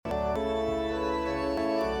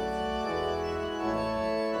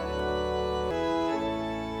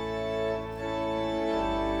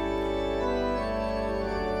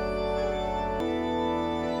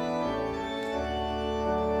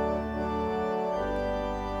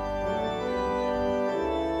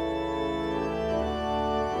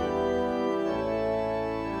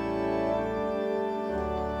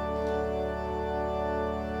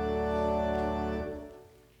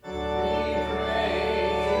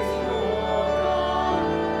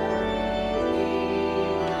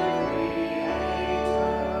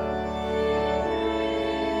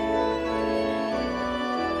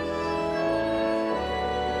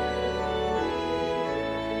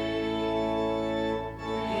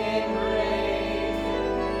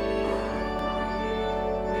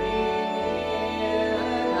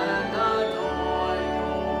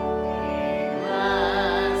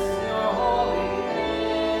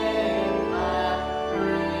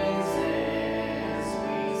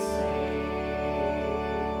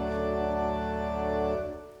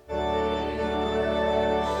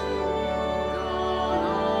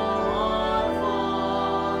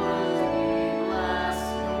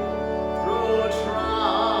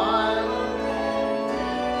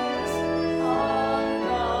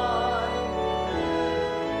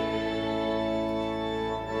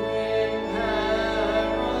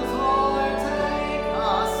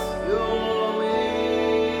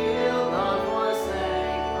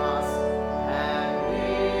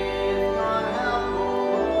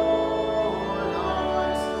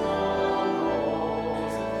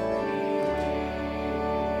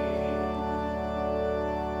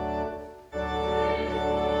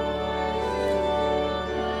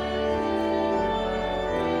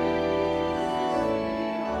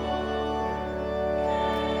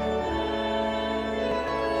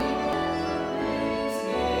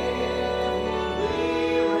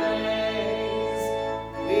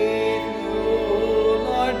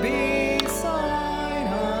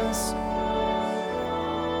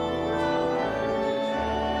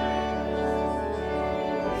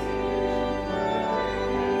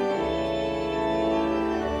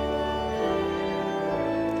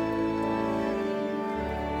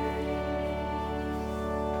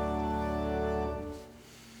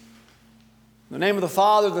In the name of the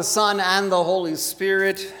Father, the Son, and the Holy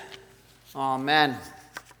Spirit. Amen.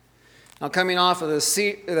 Now, coming off of the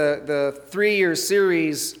 3-year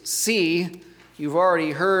series C, you've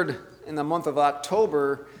already heard in the month of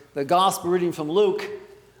October the gospel reading from Luke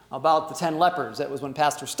about the 10 lepers. That was when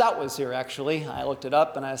Pastor Stout was here, actually. I looked it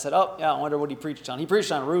up and I said, oh, yeah, I wonder what he preached on. He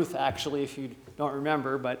preached on Ruth, actually, if you don't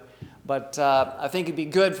remember. But I think it'd be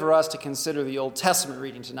good for us to consider the Old Testament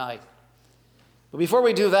reading tonight. But before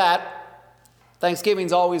we do that,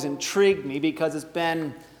 Thanksgiving's always intrigued me because it's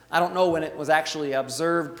been, I don't know when it was actually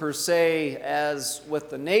observed per se as what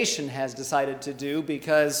the nation has decided to do,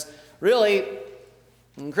 because really,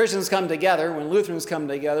 when Christians come together, when Lutherans come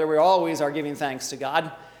together, we always are giving thanks to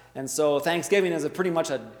God. And so Thanksgiving is pretty much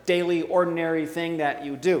a daily, ordinary thing that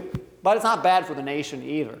you do. But it's not bad for the nation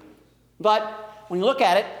either. But when you look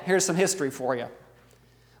at it, here's some history for you.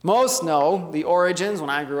 Most know the origins. When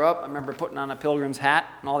I grew up, I remember putting on a pilgrim's hat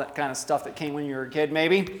and all that kind of stuff that came when you were a kid,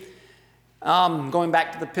 maybe. Going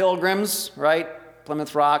back to the Pilgrims, right?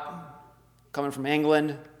 Plymouth Rock, coming from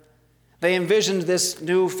England. They envisioned this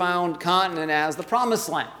newfound continent as the Promised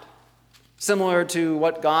Land, similar to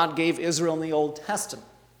what God gave Israel in the Old Testament.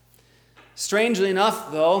 Strangely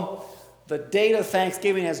enough, though, the date of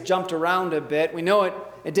Thanksgiving has jumped around a bit. We know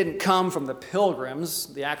it didn't come from the Pilgrims,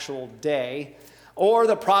 the actual day, or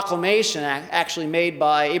the proclamation actually made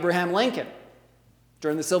by Abraham Lincoln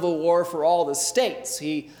during the Civil War for all the states.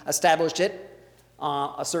 He established it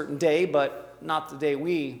a certain day, but not the day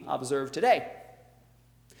we observe today.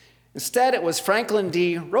 Instead, it was Franklin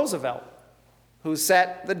D. Roosevelt who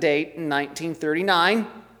set the date in 1939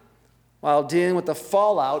 while dealing with the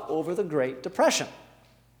fallout over the Great Depression.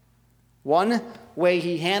 One way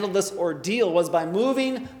he handled this ordeal was by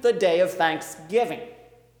moving the day of Thanksgiving.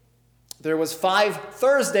 There was 5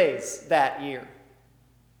 Thursdays that year.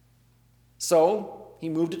 So he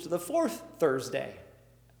moved it to the 4th Thursday.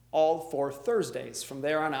 All 4 Thursdays from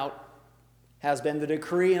there on out has been the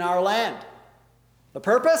decree in our land. The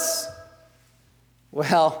purpose?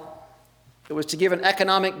 Well, it was to give an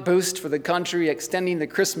economic boost for the country, extending the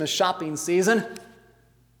Christmas shopping season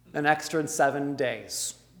an extra 7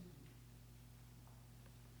 days.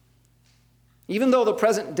 Even though the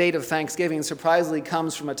present date of Thanksgiving surprisingly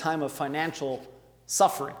comes from a time of financial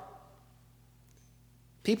suffering,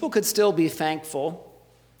 people could still be thankful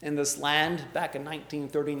in this land back in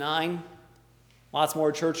 1939. Lots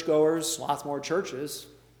more churchgoers, lots more churches.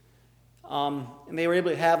 And they were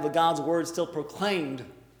able to have the God's word still proclaimed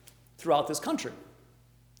throughout this country.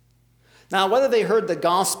 Now, whether they heard the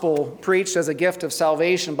gospel preached as a gift of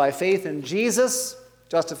salvation by faith in Jesus,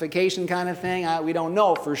 justification kind of thing, we don't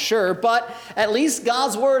know for sure, but at least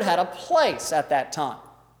God's word had a place at that time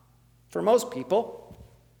for most people.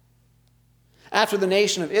 After the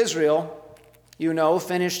nation of Israel,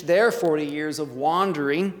 finished their 40 years of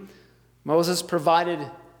wandering, Moses provided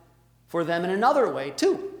for them in another way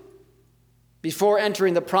too. Before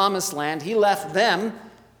entering the promised land, he left them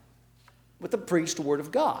with the preached word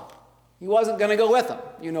of God. He wasn't going to go with them.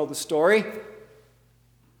 You know the story.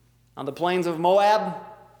 On the plains of Moab,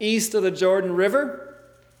 east of the Jordan River,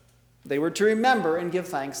 they were to remember and give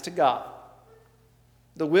thanks to God.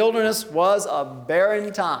 The wilderness was a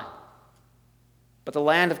barren time. But the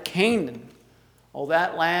land of Canaan,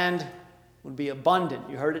 that land would be abundant.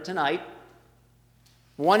 You heard it tonight.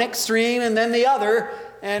 One extreme and then the other,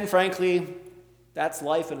 and frankly, that's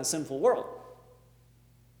life in a sinful world.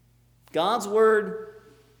 God's word,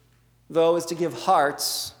 though, is to give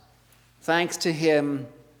hearts thanks to Him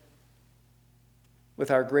with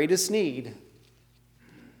our greatest need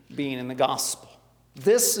being in the gospel.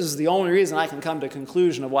 This is the only reason I can come to a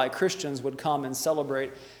conclusion of why Christians would come and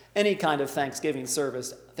celebrate any kind of Thanksgiving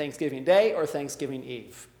service, Thanksgiving Day or Thanksgiving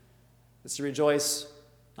Eve. It's to rejoice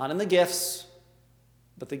not in the gifts,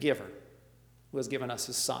 but the giver who has given us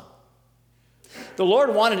His Son. The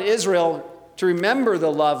Lord wanted Israel to remember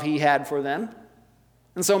the love He had for them,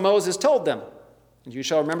 and so Moses told them, "And you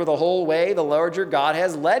shall remember the whole way the Lord your God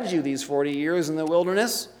has led you these 40 years in the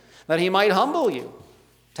wilderness, that He might humble you,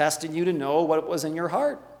 testing you to know what was in your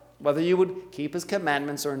heart, whether you would keep His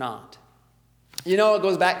commandments or not." It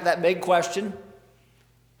goes back to that big question,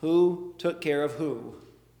 who took care of who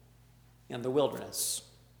in the wilderness?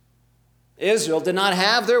 Israel did not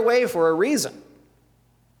have their way for a reason.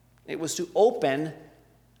 It was to open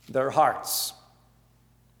their hearts.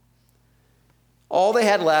 All they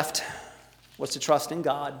had left was to trust in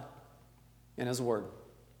God and His word.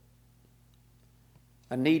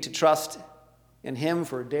 A need to trust in Him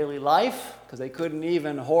for daily life, because they couldn't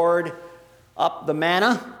even hoard up the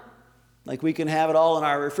manna like we can have it all in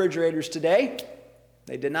our refrigerators today.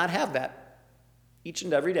 They did not have that each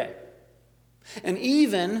and every day. And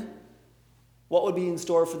even what would be in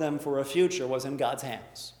store for them for a future was in God's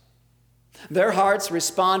hands. Their hearts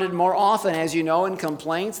responded more often, as you know, in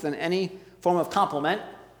complaints than any form of compliment.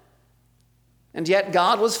 And yet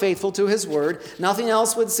God was faithful to his word. Nothing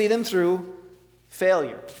else would see them through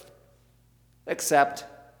failure, except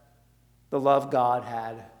the love God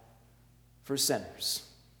had for sinners.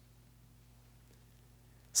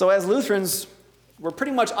 So as Lutherans, we're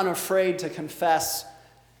pretty much unafraid to confess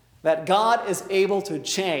that God is able to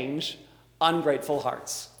change ungrateful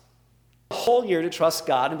hearts. A whole year to trust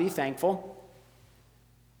God and be thankful.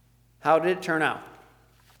 How did it turn out?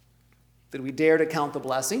 Did we dare to count the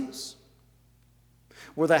blessings?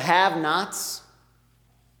 Were the have-nots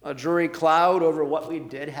a dreary cloud over what we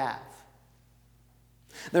did have?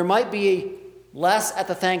 There might be less at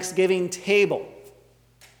the Thanksgiving table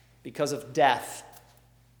because of death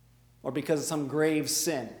or because of some grave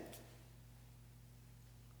sin.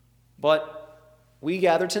 But we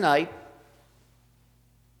gather tonight,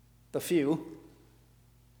 the few,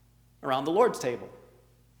 around the Lord's table.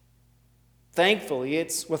 Thankfully,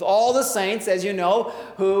 it's with all the saints, as you know,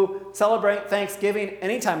 who celebrate Thanksgiving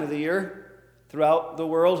any time of the year throughout the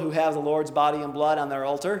world, who have the Lord's body and blood on their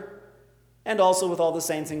altar, and also with all the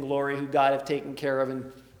saints in glory who God have taken care of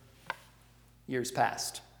in years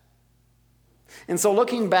past. And so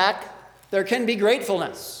looking back, there can be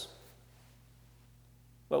gratefulness.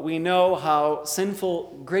 But we know how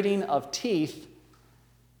sinful gritting of teeth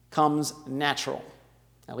comes natural,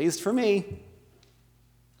 at least for me.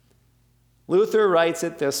 Luther writes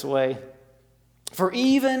it this way: "For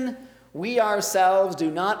even we ourselves do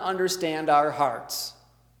not understand our hearts,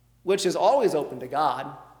 which is always open to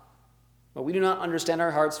God, but we do not understand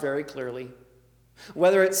our hearts very clearly,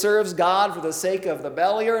 whether it serves God for the sake of the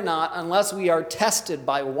belly or not, unless we are tested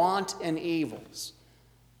by want and evils.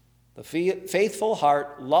 The faithful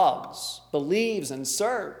heart loves, believes, and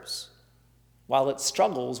serves, while it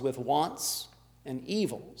struggles with wants and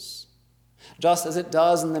evils, just as it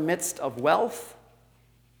does in the midst of wealth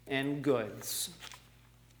and goods."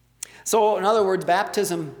 So, in other words,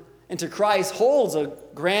 baptism into Christ holds a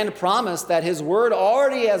grand promise that his word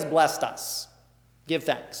already has blessed us. Give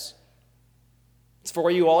thanks. It's for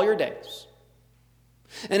you all your days.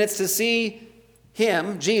 And it's to see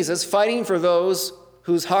him, Jesus, fighting for those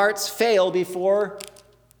whose hearts fail before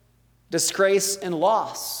disgrace and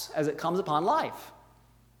loss as it comes upon life.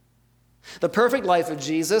 The perfect life of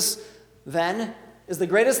Jesus, then, is the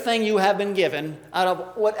greatest thing you have been given out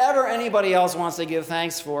of whatever anybody else wants to give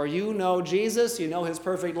thanks for. You know Jesus, you know his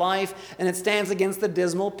perfect life, and it stands against the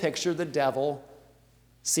dismal picture the devil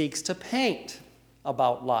seeks to paint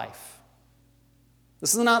about life.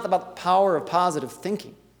 This is not about the power of positive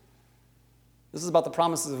thinking. This is about the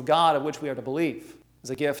promises of God of which we are to believe as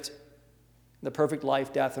a gift, the perfect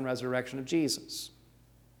life, death, and resurrection of Jesus.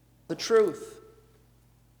 The truth: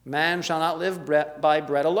 man shall not live by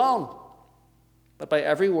bread alone, but by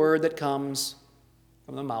every word that comes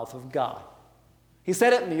from the mouth of God. He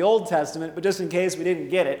said it in the Old Testament, but just in case we didn't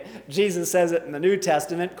get it, Jesus says it in the New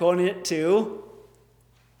Testament, quoting it to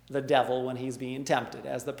the devil when he's being tempted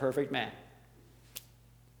as the perfect man.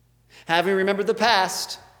 Having remembered the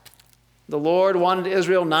past, the Lord wanted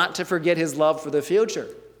Israel not to forget his love for the future.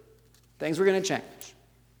 Things were going to change.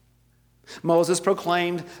 Moses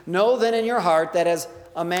proclaimed, "Know then in your heart that as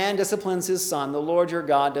a man disciplines his son, the Lord your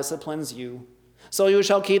God disciplines you. So you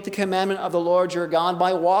shall keep the commandment of the Lord your God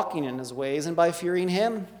by walking in his ways and by fearing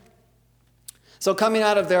him." So coming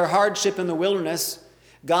out of their hardship in the wilderness,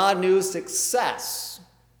 God knew success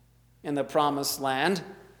in the promised land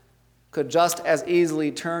could just as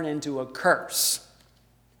easily turn into a curse.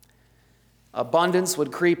 Abundance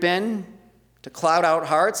would creep in to cloud out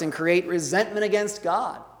hearts and create resentment against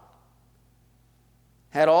God.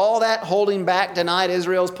 Had all that holding back denied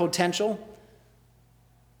Israel's potential,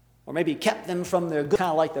 or maybe kept them from their good,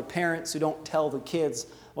 kind of like the parents who don't tell the kids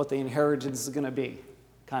what the inheritance is going to be,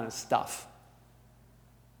 kind of stuff.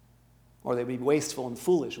 Or they'd be wasteful and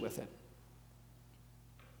foolish with it.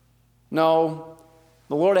 No,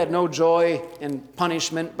 the Lord had no joy in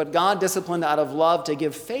punishment, but God disciplined out of love to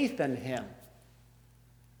give faith in him,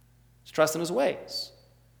 to trust in his ways.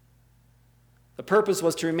 The purpose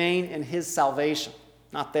was to remain in his salvation,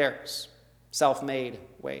 not theirs, self-made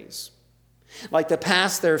ways. Like the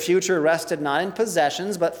past, their future rested not in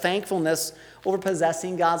possessions, but thankfulness over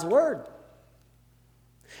possessing God's word.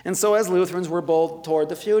 And so as Lutherans, we're bold toward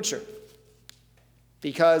the future,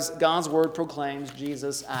 because God's word proclaims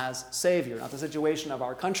Jesus as Savior, not the situation of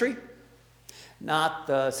our country, not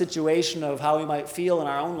the situation of how we might feel in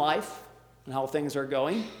our own life and how things are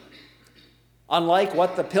going. Unlike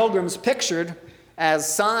what the pilgrims pictured as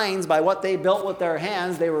signs by what they built with their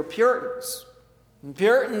hands, they were Puritans. And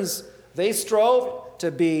Puritans, they strove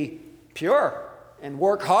to be pure and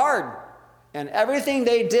work hard. And everything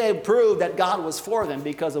they did proved that God was for them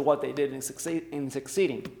because of what they did in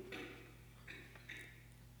succeeding.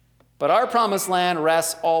 But our promised land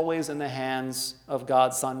rests always in the hands of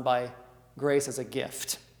God's Son by grace as a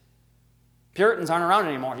gift. Puritans aren't around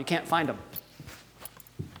anymore. You can't find them.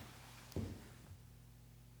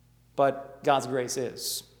 But God's grace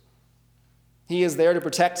is. He is there to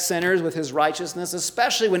protect sinners with his righteousness,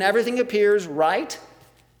 especially when everything appears right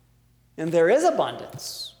and there is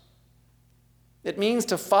abundance. It means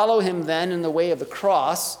to follow him then in the way of the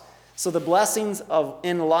cross, so the blessings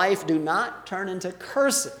in life do not turn into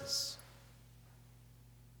curses.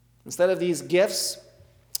 Instead of these gifts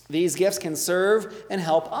can serve and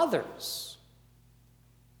help others.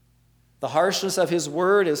 The harshness of his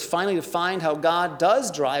word is finally to find how God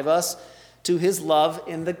does drive us to his love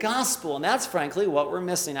in the gospel. And that's frankly what we're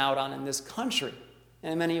missing out on in this country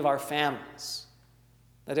and in many of our families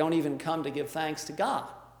that don't even come to give thanks to God.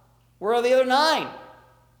 Where are the other 9?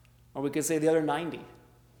 Or we could say the other 90.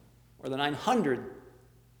 Or the 900.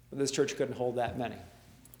 But this church couldn't hold that many.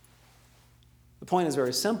 The point is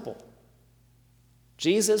very simple.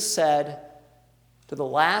 Jesus said to the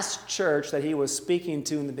last church that he was speaking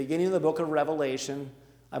to in the beginning of the book of Revelation,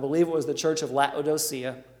 I believe it was the church of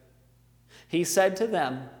Laodicea, he said to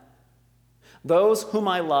them, "Those whom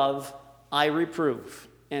I love, I reprove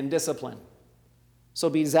and discipline. So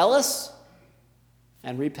be zealous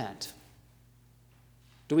and repent."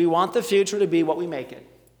 Do we want the future to be what we make it?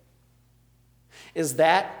 Is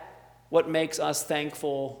that what makes us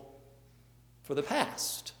thankful for the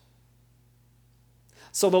past?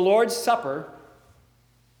 So the Lord's Supper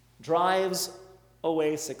drives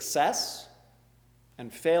away success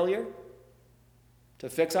and failure to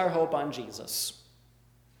fix our hope on Jesus.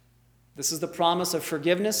 This is the promise of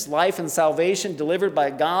forgiveness, life, and salvation delivered by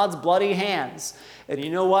God's bloody hands. And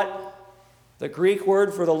you know what the Greek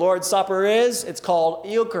word for the Lord's Supper is? It's called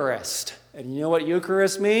Eucharist. And you know what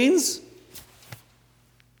Eucharist means?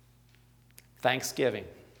 Thanksgiving.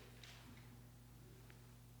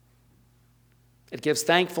 It gives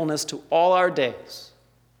thankfulness to all our days.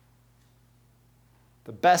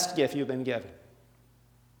 The best gift you've been given.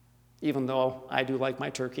 Even though I do like my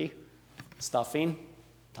turkey, stuffing,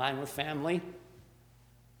 time with family.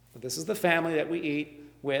 But this is the family that we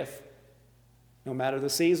eat with no matter the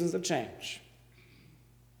seasons of change.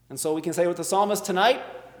 And so we can say with the psalmist tonight,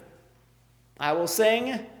 I will sing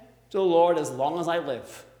to the Lord as long as I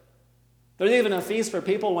live. There's even a feast for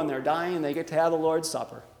people when they're dying and they get to have the Lord's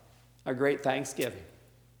Supper. A great Thanksgiving.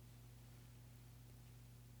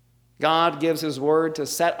 God gives his word to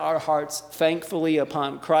set our hearts thankfully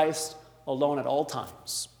upon Christ alone at all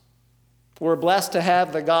times. We're blessed to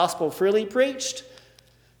have the gospel freely preached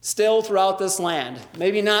still throughout this land.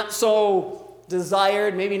 Maybe not so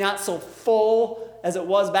desired, maybe not so full as it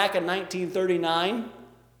was back in 1939.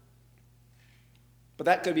 But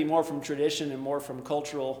that could be more from tradition and more from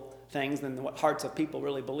cultural things than what hearts of people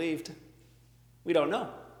really believed. We don't know.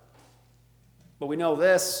 But we know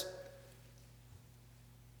this.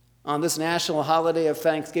 On this national holiday of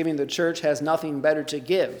Thanksgiving, the church has nothing better to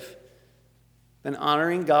give than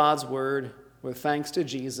honoring God's word with thanks to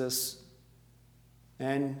Jesus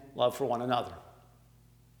and love for one another.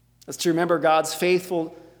 Let's to remember God's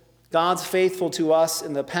faithful to us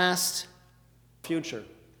in the past, future.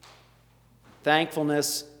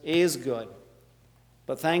 Thankfulness is good.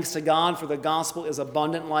 But thanks to God for the gospel is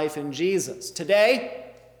abundant life in Jesus. Today,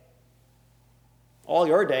 all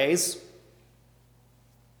your days,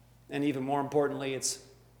 and even more importantly, it's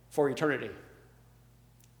for eternity.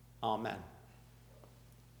 Amen.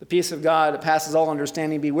 The peace of God that passes all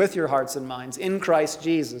understanding be with your hearts and minds in Christ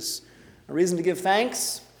Jesus. A reason to give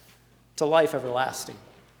thanks to life everlasting.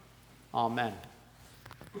 Amen.